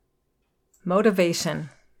Motivation.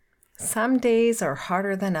 Some days are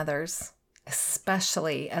harder than others,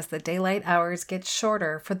 especially as the daylight hours get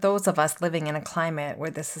shorter for those of us living in a climate where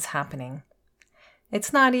this is happening.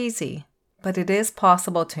 It's not easy, but it is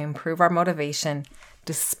possible to improve our motivation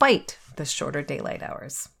despite the shorter daylight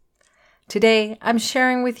hours. Today, I'm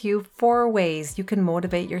sharing with you 4 ways you can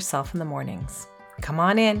motivate yourself in the mornings. Come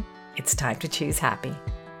on in, it's time to choose happy.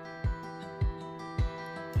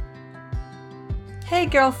 Hey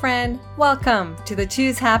girlfriend, welcome to the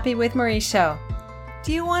Choose Happy with Marie show.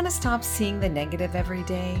 Do you want to stop seeing the negative every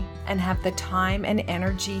day and have the time and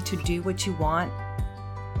energy to do what you want?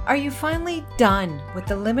 Are you finally done with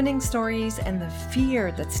the limiting stories and the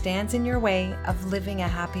fear that stands in your way of living a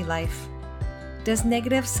happy life? Does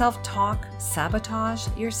negative self-talk sabotage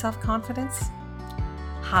your self-confidence?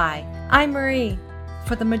 Hi, I'm Marie.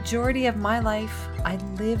 For the majority of my life, I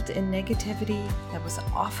lived in negativity that was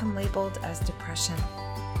often labeled as depression.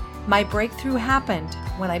 My breakthrough happened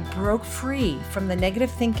when I broke free from the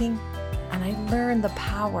negative thinking and I learned the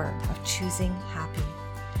power of choosing happy.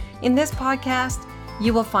 In this podcast,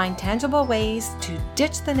 you will find tangible ways to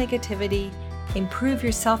ditch the negativity, improve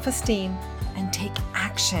your self-esteem, and take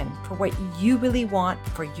action for what you really want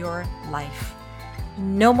for your life.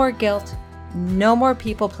 No more guilt, no more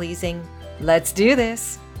people pleasing. Let's do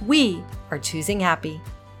this. We are choosing happy.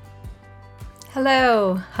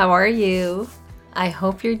 Hello, how are you? I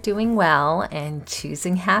hope you're doing well and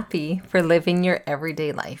choosing happy for living your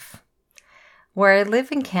everyday life. Where I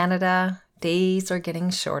live in Canada, days are getting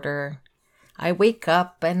shorter. I wake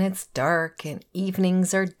up and it's dark and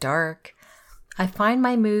evenings are dark. I find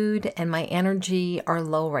my mood and my energy are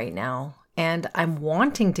low right now, and I'm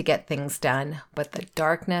wanting to get things done, but the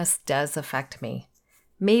darkness does affect me.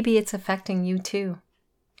 Maybe it's affecting you too.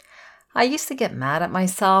 I used to get mad at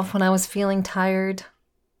myself when I was feeling tired.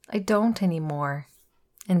 I don't anymore.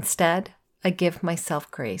 Instead, I give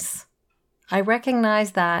myself grace. I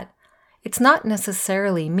recognize that it's not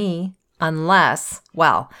necessarily me unless,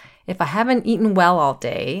 if I haven't eaten well all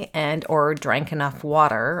day or drank enough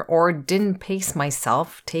water or didn't pace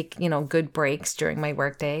myself, take, good breaks during my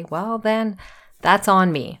workday, then that's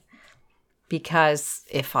on me. Because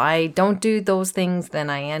if I don't do those things, then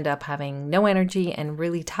I end up having no energy and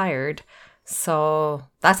really tired. So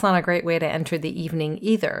that's not a great way to enter the evening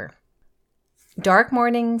either. Dark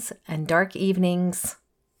mornings and dark evenings,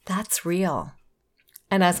 that's real.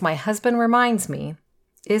 And as my husband reminds me,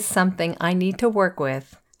 is something I need to work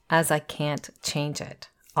with as I can't change it.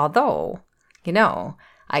 Although,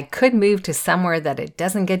 I could move to somewhere that it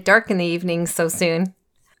doesn't get dark in the evenings so soon.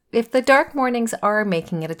 If the dark mornings are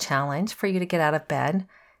making it a challenge for you to get out of bed,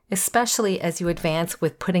 especially as you advance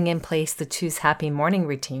with putting in place the Choose Happy morning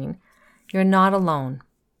routine, you're not alone.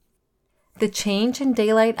 The change in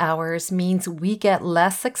daylight hours means we get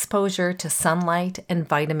less exposure to sunlight and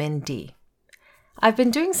vitamin D. I've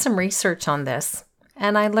been doing some research on this,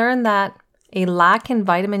 and I learned that a lack in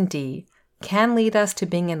vitamin D can lead us to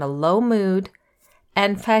being in a low mood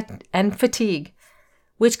and fatigue,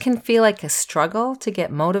 which can feel like a struggle to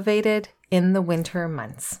get motivated in the winter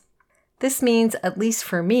months. This means, at least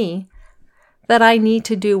for me, that I need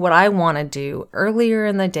to do what I want to do earlier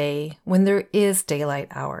in the day when there is daylight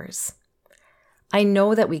hours. I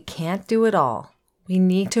know that we can't do it all. We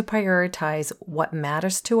need to prioritize what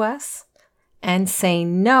matters to us and say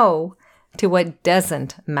no to what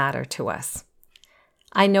doesn't matter to us.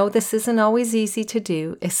 I know this isn't always easy to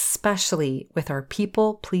do, especially with our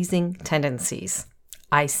people-pleasing tendencies.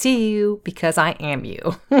 I see you because I am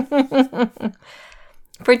you.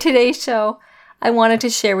 For today's show, I wanted to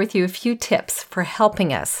share with you a few tips for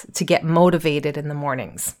helping us to get motivated in the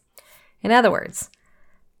mornings. In other words,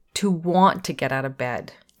 to want to get out of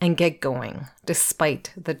bed and get going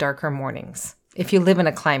despite the darker mornings, if you live in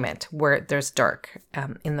a climate where there's dark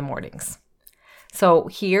in the mornings. So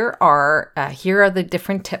here are the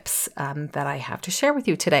different tips that I have to share with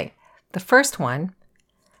you today. The first one,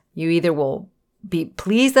 you either will be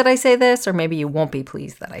pleased that I say this, or maybe you won't be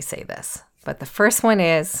pleased that I say this. But the first one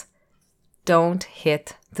is, don't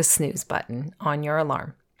hit the snooze button on your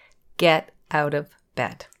alarm. Get out of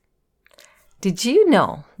bed. Did you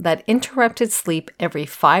know that interrupted sleep every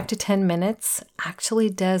 5 to 10 minutes actually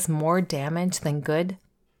does more damage than good?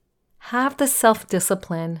 Have the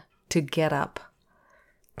self-discipline to get up.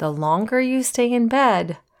 The longer you stay in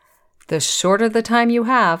bed, the shorter the time you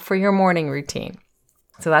have for your morning routine.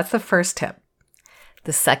 So that's the first tip.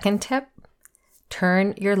 The second tip,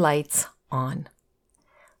 turn your lights on.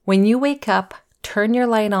 When you wake up, turn your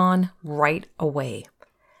light on right away.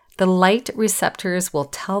 The light receptors will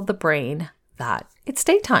tell the brain that it's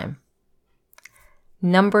daytime.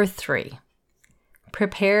 Number 3,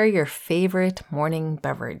 prepare your favorite morning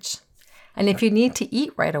beverage. And if you need to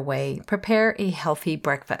eat right away, prepare a healthy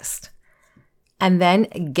breakfast. And then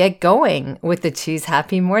get going with the Choose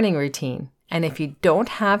Happy Morning Routine. And if you don't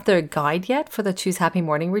have the guide yet for the Choose Happy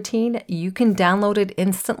Morning Routine, you can download it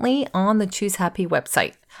instantly on the Choose Happy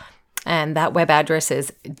website. And that web address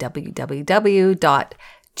is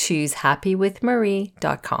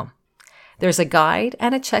www.choosehappywithmarie.com. There's a guide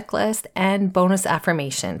and a checklist and bonus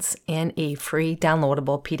affirmations in a free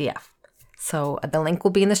downloadable PDF. So the link will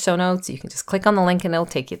be in the show notes. You can just click on the link and it'll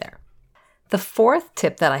take you there. The fourth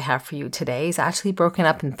tip that I have for you today is actually broken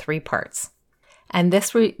up in 3 parts. And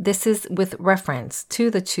this is with reference to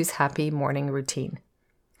the Choose Happy Morning Routine.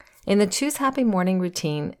 In the Choose Happy Morning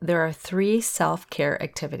Routine, there are 3 self-care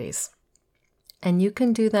activities. And you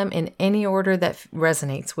can do them in any order that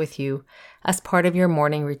resonates with you as part of your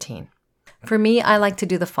morning routine. For me, I like to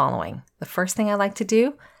do the following. The first thing I like to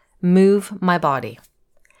do, move my body.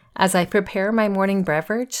 As I prepare my morning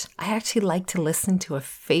beverage, I actually like to listen to a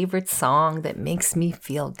favorite song that makes me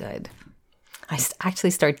feel good. I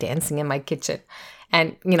actually start dancing in my kitchen,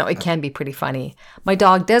 and it can be pretty funny. My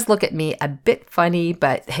dog does look at me a bit funny,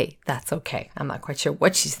 but hey, that's okay. I'm not quite sure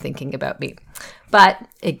what she's thinking about me, but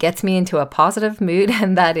it gets me into a positive mood,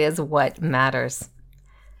 and that is what matters.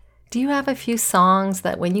 Do you have a few songs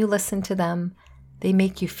that when you listen to them, they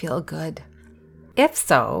make you feel good? If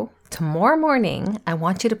so, tomorrow morning, I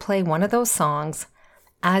want you to play one of those songs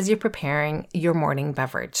as you're preparing your morning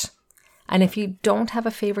beverage. And if you don't have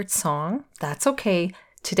a favorite song, that's okay.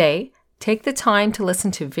 Today, take the time to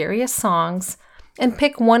listen to various songs and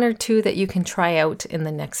pick 1 or 2 that you can try out in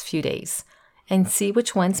the next few days and see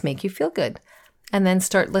which ones make you feel good. And then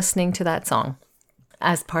start listening to that song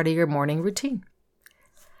as part of your morning routine.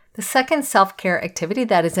 The second self-care activity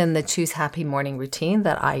that is in the Choose Happy Morning Routine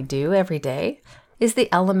that I do every day is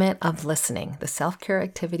the element of listening, the self-care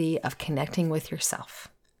activity of connecting with yourself.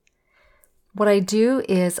 What I do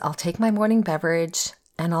is I'll take my morning beverage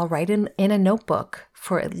and I'll write in a notebook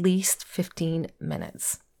for at least 15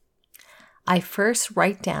 minutes. I first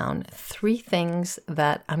write down 3 things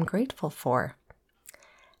that I'm grateful for.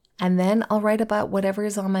 And then I'll write about whatever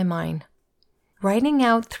is on my mind. Writing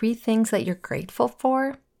out 3 things that you're grateful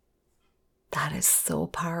for, that is so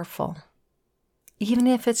powerful. Even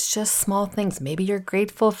if it's just small things, maybe you're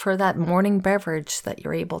grateful for that morning beverage that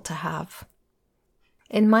you're able to have.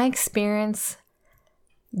 In my experience,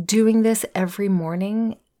 doing this every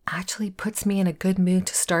morning actually puts me in a good mood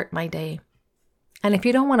to start my day. And if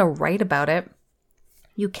you don't want to write about it,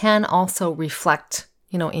 you can also reflect,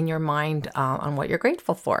 in your mind on what you're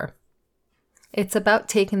grateful for. It's about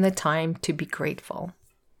taking the time to be grateful.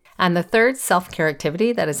 And the third self-care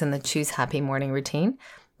activity that is in the Choose Happy Morning Routine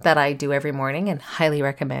that I do every morning and highly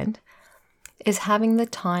recommend is having the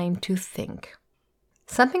time to think.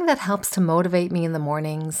 Something that helps to motivate me in the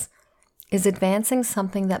mornings is advancing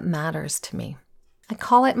something that matters to me. I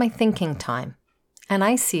call it my thinking time, and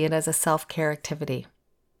I see it as a self-care activity.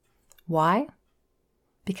 Why?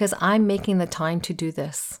 Because I'm making the time to do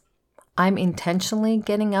this. I'm intentionally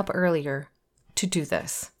getting up earlier to do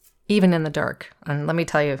this, even in the dark. And let me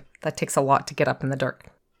tell you, that takes a lot to get up in the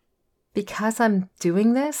dark. Because I'm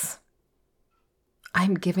doing this,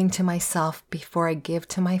 I'm giving to myself before I give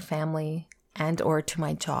to my family and or to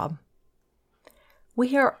my job.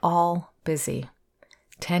 We are all busy,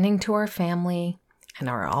 tending to our family and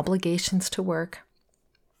our obligations to work.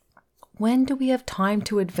 When do we have time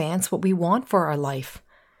to advance what we want for our life?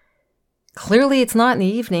 Clearly, it's not in the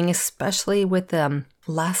evening, especially with the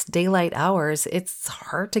last daylight hours. It's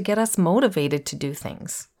hard to get us motivated to do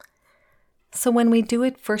things. So when we do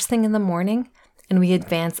it first thing in the morning and we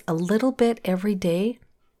advance a little bit every day,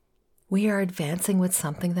 we are advancing with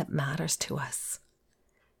something that matters to us.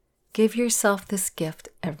 Give yourself this gift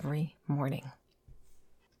every morning.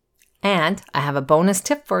 And I have a bonus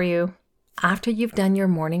tip for you. After you've done your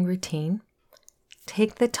morning routine,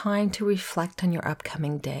 take the time to reflect on your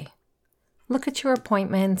upcoming day. Look at your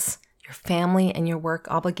appointments, your family and your work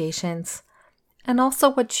obligations, and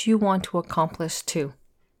also what you want to accomplish too.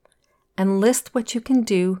 And list what you can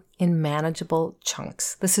do in manageable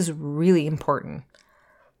chunks. This is really important.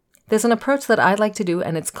 There's an approach that I like to do,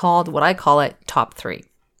 and it's called, what I call it, top 3.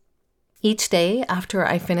 Each day after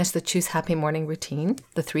I finish the Choose Happy Morning Routine,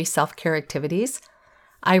 the 3 self-care activities,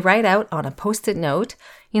 I write out on a Post-it note,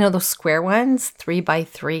 those square ones, 3 by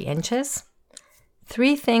 3 inches,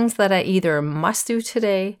 3 things that I either must do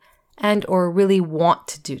today and or really want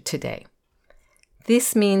to do today.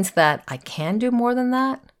 This means that I can do more than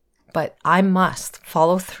that, but I must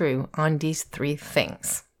follow through on these 3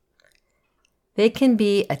 things. They can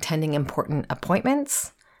be attending important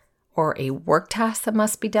appointments, or a work task that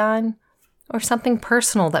must be done, or something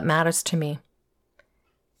personal that matters to me.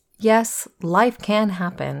 Yes, life can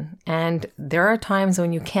happen, and there are times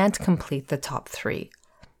when you can't complete the top 3.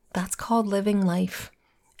 That's called living life,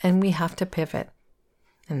 and we have to pivot,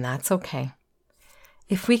 and that's okay.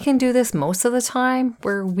 If we can do this most of the time,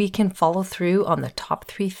 where we can follow through on the top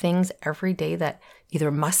 3 things every day that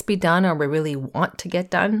either must be done or we really want to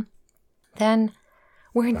get done, then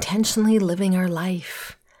we're intentionally living our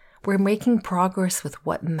life. We're making progress with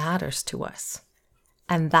what matters to us.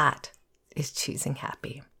 And that is choosing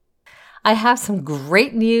happy. I have some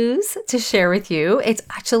great news to share with you. It's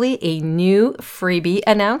actually a new freebie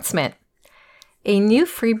announcement. A new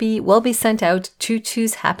freebie will be sent out to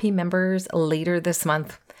Choose Happy members later this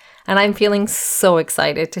month, and I'm feeling so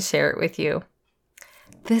excited to share it with you.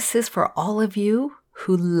 This is for all of you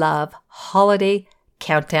who love holiday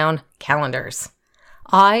countdown calendars.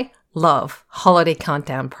 I love holiday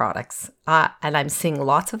countdown products, and I'm seeing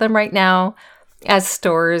lots of them right now as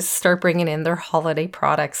stores start bringing in their holiday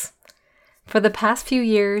products. For the past few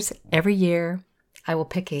years, every year, I will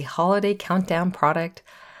pick a holiday countdown product.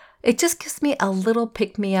 It just gives me a little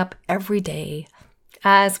pick-me-up every day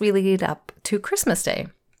as we lead up to Christmas Day.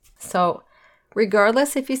 So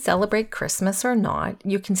regardless if you celebrate Christmas or not,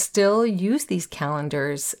 you can still use these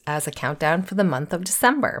calendars as a countdown for the month of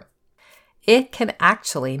December. It can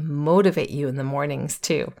actually motivate you in the mornings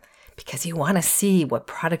too, because you want to see what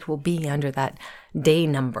product will be under that day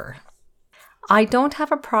number. I don't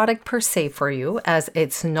have a product per se for you, as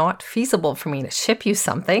it's not feasible for me to ship you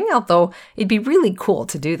something, although it'd be really cool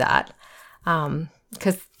to do that,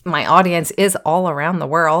 because my audience is all around the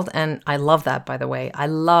world, and I love that, by the way. I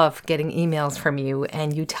love getting emails from you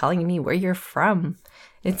and you telling me where you're from.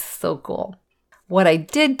 It's so cool. What I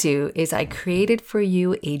did do is I created for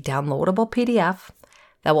you a downloadable PDF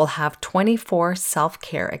that will have 24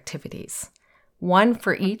 self-care activities. One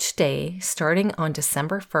for each day, starting on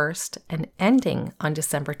December 1st and ending on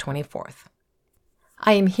December 24th.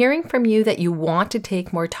 I am hearing from you that you want to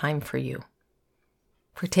take more time for you,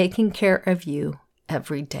 for taking care of you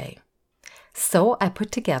every day. So I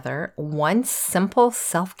put together one simple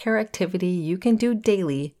self-care activity you can do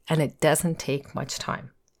daily, and it doesn't take much time.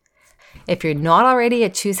 If you're not already a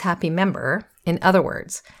Choose Happy member, in other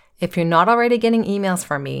words, if you're not already getting emails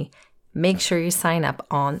from me, make sure you sign up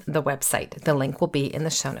on the website. The link will be in the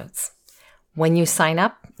show notes. When you sign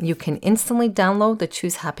up, you can instantly download the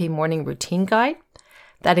Choose Happy Morning Routine Guide.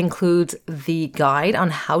 That includes the guide on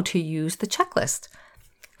how to use the checklist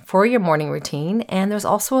for your morning routine. And there's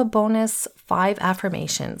also a bonus 5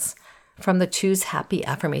 affirmations from the Choose Happy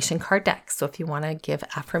Affirmation Card Deck. So if you want to give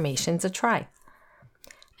affirmations a try.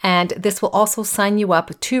 And this will also sign you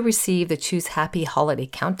up to receive the Choose Happy Holiday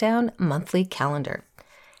Countdown monthly calendar.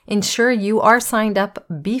 Ensure you are signed up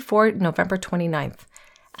before November 29th,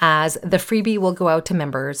 as the freebie will go out to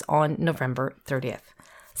members on November 30th.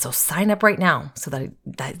 So sign up right now so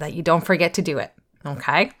that you don't forget to do it.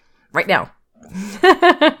 Okay? Right now.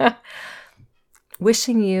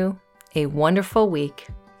 Wishing you a wonderful week,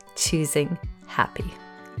 choosing happy.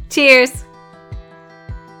 Cheers!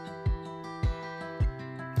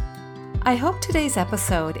 I hope today's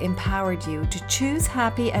episode empowered you to choose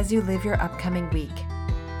happy as you live your upcoming week.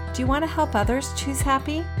 Do you want to help others choose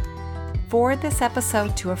happy? Forward this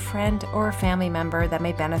episode to a friend or a family member that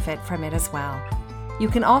may benefit from it as well. You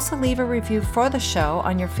can also leave a review for the show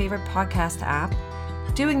on your favorite podcast app.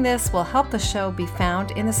 Doing this will help the show be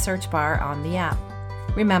found in the search bar on the app.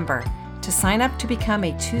 Remember to sign up to become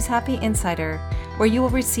a Choose Happy Insider, where you will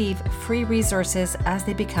receive free resources as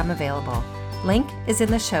they become available. Link is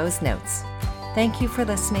in the show's notes. Thank you for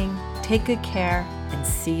listening. Take good care and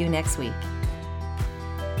see you next week.